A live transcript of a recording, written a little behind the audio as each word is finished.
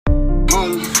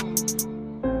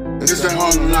It's that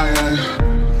Harlem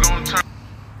night.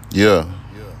 Yeah,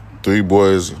 3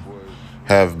 boys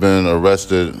have been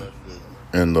arrested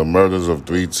in the murders of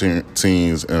 3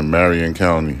 teens in Marion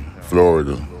County,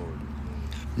 Florida.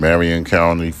 Marion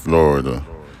County, Florida.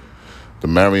 The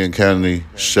Marion County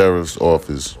Sheriff's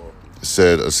Office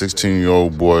said a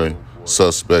 16-year-old boy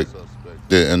suspected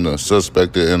in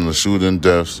the shooting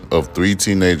deaths of 3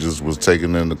 teenagers was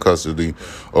taken into custody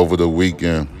over the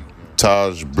weekend.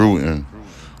 Taj Bruton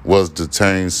was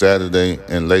detained Saturday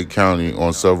in Lake County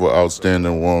on several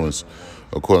outstanding warrants,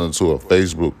 according to a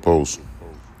Facebook post.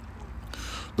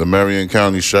 The Marion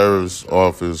County Sheriff's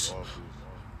Office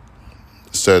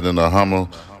said a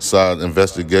homicide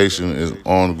investigation is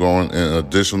ongoing and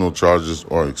additional charges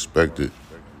are expected.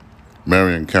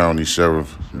 Marion County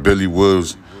Sheriff Billy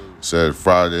Woods said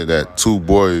Friday that 2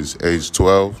 boys aged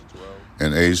 12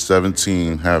 and age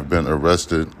 17 have been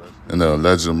arrested in the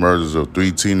alleged murders of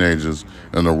 3 teenagers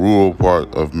in a rural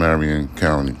part of Marion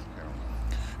County,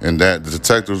 and that the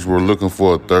detectives were looking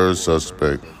for a third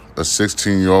suspect, a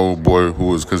 16-year-old boy who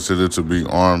was considered to be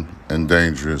armed and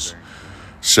dangerous.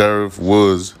 Sheriff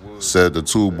Woods said the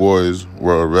 2 boys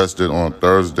were arrested on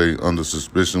Thursday under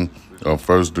suspicion of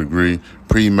first-degree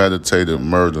premeditated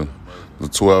murder. The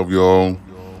 12-year-old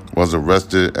was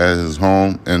arrested at his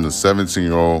home, and the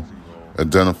 17-year-old,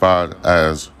 identified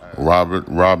as Robert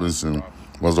Robinson,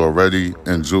 was already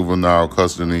in juvenile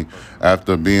custody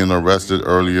after being arrested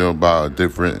earlier by a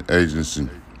different agency.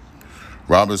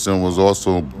 Robinson was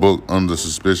also booked under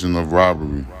suspicion of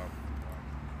robbery.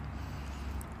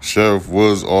 Sheriff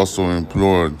Woods also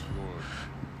implored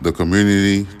the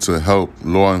community to help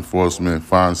law enforcement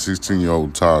find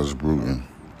 16-year-old Taj Bruton.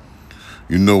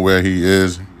 You know where he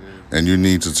is, and you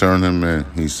need to turn him in,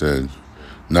 he said.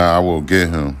 Now I will get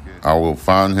him. I will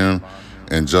find him,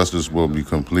 and justice will be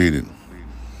completed.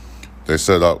 They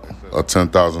set up a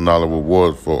 $10,000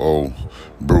 reward for old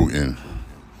Bruton.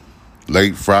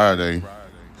 Late Friday,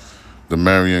 the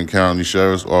Marion County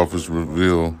Sheriff's Office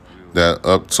revealed that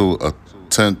up to a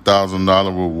 $10,000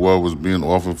 reward was being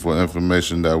offered for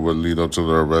information that would lead up to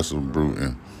the arrest of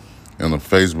Bruton. In a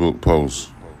Facebook post,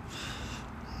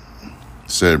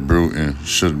 said Bruton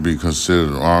should be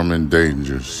considered armed and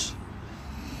dangerous.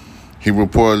 He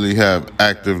reportedly had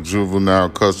active juvenile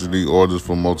custody orders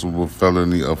for multiple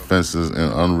felony offenses in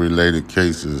unrelated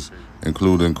cases,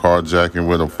 including carjacking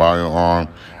with a firearm,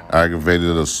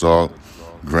 aggravated assault,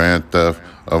 grand theft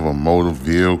of a motor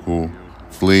vehicle,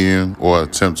 fleeing or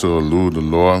attempt to elude the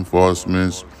law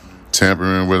enforcement,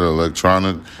 tampering with an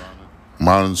electronic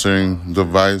monitoring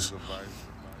device.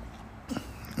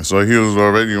 So he was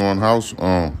already on house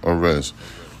arrest.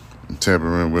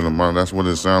 Tampering with a monitor. That's what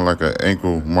it sounds like, an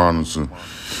ankle monitor.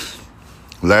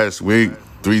 Last week,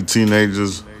 3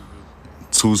 teenagers,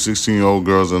 2 16-year-old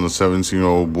girls and a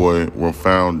 17-year-old boy were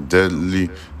found with deadly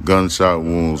gunshot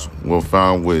wounds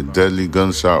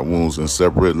in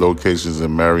separate locations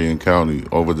in Marion County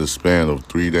over the span of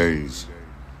 3 days.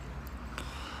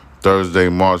 Thursday,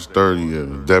 March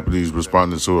 30th, deputies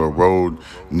responded to a road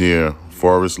near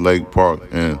Forest Lake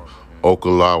Park in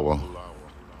Ocala,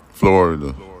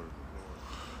 Florida,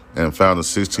 and found a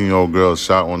 16-year-old girl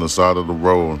shot on the side of the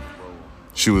road.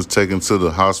 She was taken to the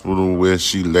hospital where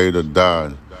she later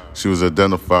died. She was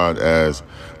identified as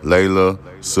Layla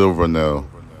Silvernell.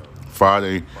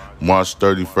 Friday, March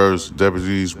 31st,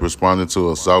 deputies responded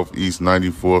to a Southeast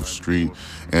 94th Street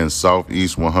and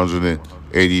Southeast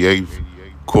 188th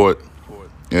Court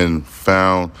and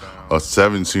found a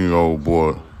 17-year-old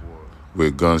boy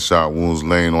with gunshot wounds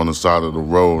laying on the side of the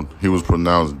road. He was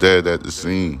pronounced dead at the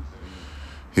scene.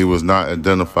 He was not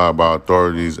identified by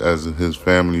authorities as his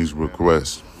family's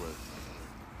request.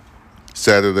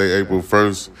 Saturday, April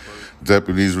 1st,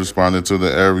 deputies responded to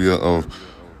the area of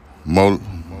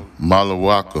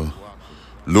Malawaka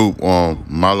Loop on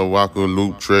Malawaka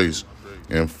Loop Trace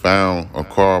and found a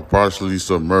car partially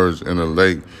submerged in a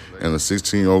lake and a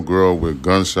 16-year-old girl with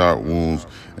gunshot wounds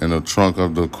in the trunk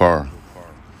of the car.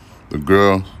 The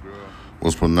girl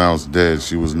was pronounced dead.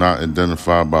 She was not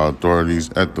identified by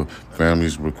authorities at the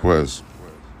family's request.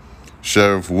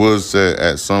 Sheriff Woods said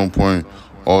at some point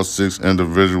all 6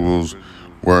 individuals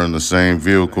were in the same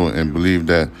vehicle and believed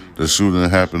that the shooting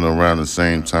happened around the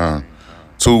same time.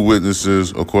 2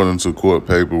 witnesses, according to court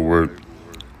paperwork,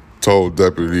 told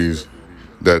deputies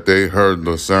that they heard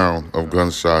the sound of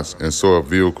gunshots and saw a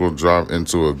vehicle drive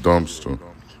into a dumpster,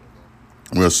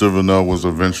 where Silvernell was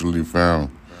eventually found.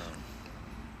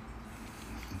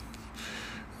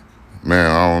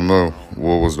 Man, I don't know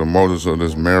what was the motives of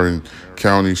this Marion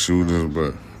County shooting,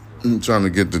 but I'm trying to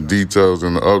get the details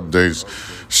and the updates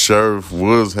Sheriff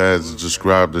Woods has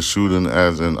described the shooting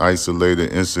as an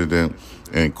isolated incident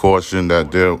and cautioned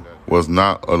that there was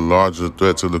not a larger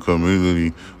threat to the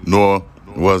community, nor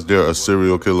was there a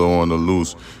serial killer on the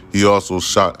loose. He also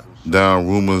shot down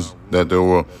rumors that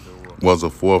was a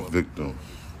fourth victim.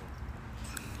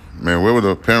 Man, where were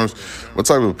the parents? What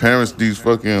type of parents these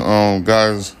fucking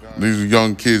guys, these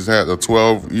young kids had? A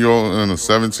 12-year-old and a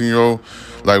 17-year-old?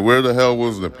 Like, where the hell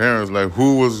was the parents? Like,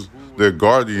 who was their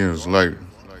guardians? Like,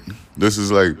 this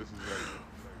is like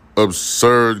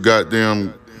absurd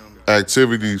goddamn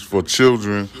activities for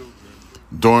children.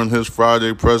 During his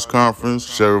Friday press conference,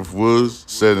 Sheriff Woods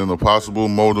said a possible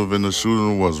motive in the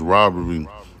shooting was robbery.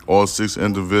 All 6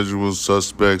 individuals,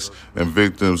 suspects, and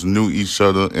victims knew each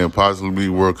other and possibly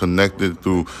were connected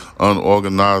through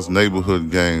unorganized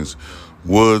neighborhood gangs.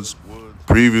 Woods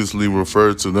previously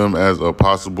referred to them as a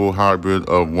possible hybrid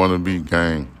of wannabe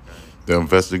gang. The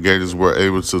investigators were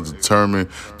able to determine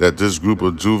that this group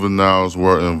of juveniles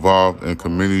were involved in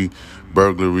committing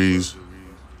burglaries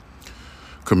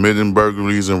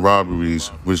and robberies,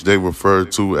 which they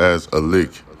referred to as a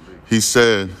lick. He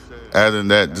said, adding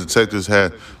that detectives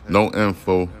had no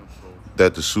info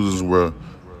that the shooters were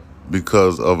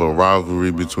because of a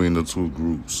rivalry between the two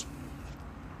groups.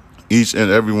 Each and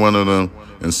every one of them,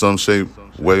 in some shape,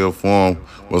 way, or form,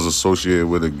 was associated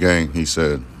with a gang, he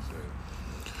said.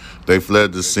 They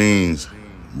fled the scenes,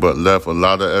 but left a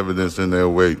lot of evidence in their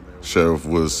wake, Sheriff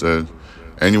Woods said.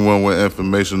 Anyone with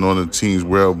information on the team's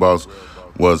whereabouts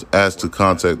was asked to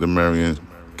contact the Marion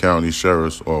County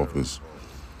Sheriff's Office.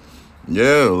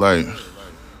 Yeah,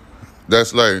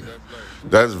 that's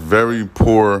very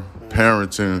poor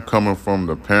parenting coming from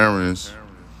the parents.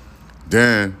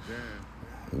 Then,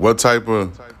 what type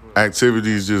of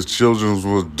activities these children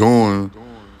was doing?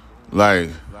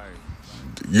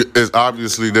 It's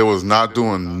obviously they was not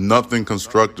doing nothing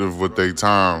constructive with their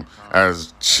time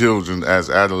as children, as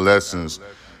adolescents.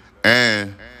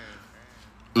 And,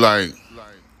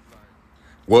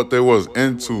 what they was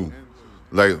into.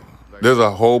 There's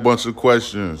a whole bunch of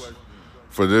questions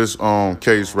for this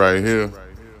case right here.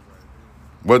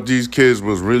 What these kids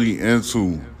was really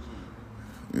into.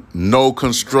 No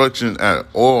construction at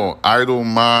all. Idle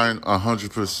mind,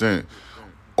 100%.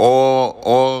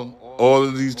 All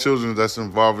of these children that's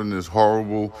involved in this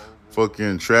horrible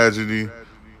fucking tragedy,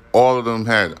 all of them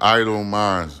had idle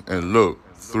minds. And look,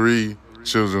 3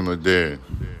 children are dead.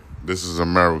 This is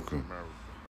America.